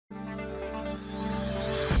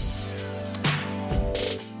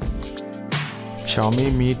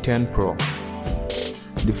Xiaomi Mi 10 Pro,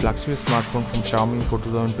 the flagship smartphone from Xiaomi for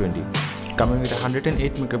 2020, coming with a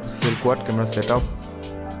 108 megapixel quad camera setup,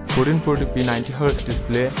 1440p 90Hz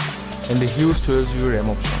display, and the huge 12GB RAM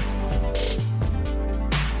option.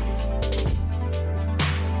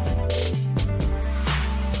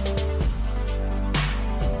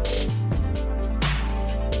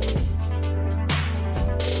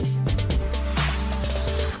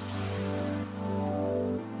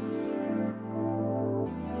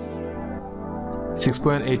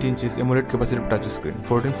 .8 inches AMOLED capacitive touchscreen,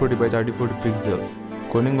 1440 by 3040 pixels,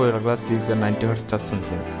 Corning Gorilla Glass 6 and 90Hz touch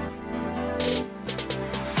sensing.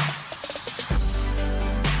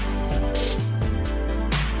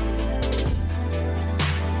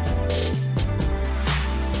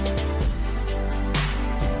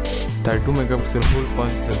 .32 megapixel full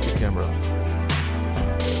punch selfie camera.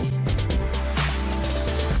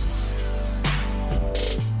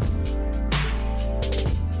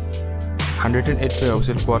 .108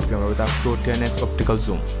 megapixel quad camera with up to 10x optical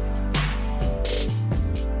zoom.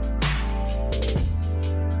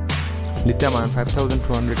 Lithium-ion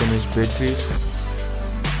 5200 mAh battery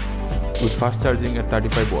with fast charging at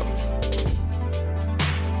 35 watts.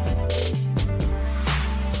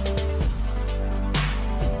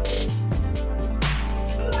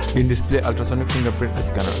 In-display ultrasonic fingerprint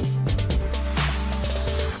scanner.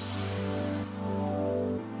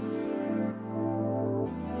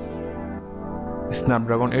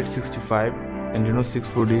 Snapdragon 865 and Reno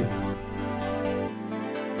 640.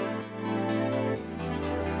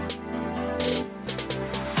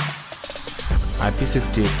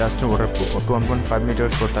 IP68 dust and waterproof up to 1.5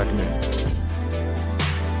 meters for 30 minutes.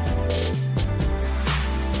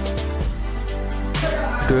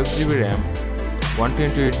 .12GB RAM,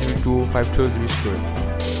 128GB to 512GB storage.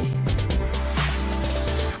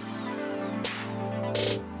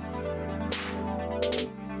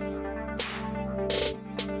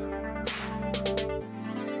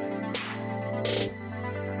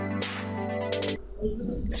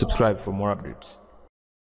 Subscribe for more updates.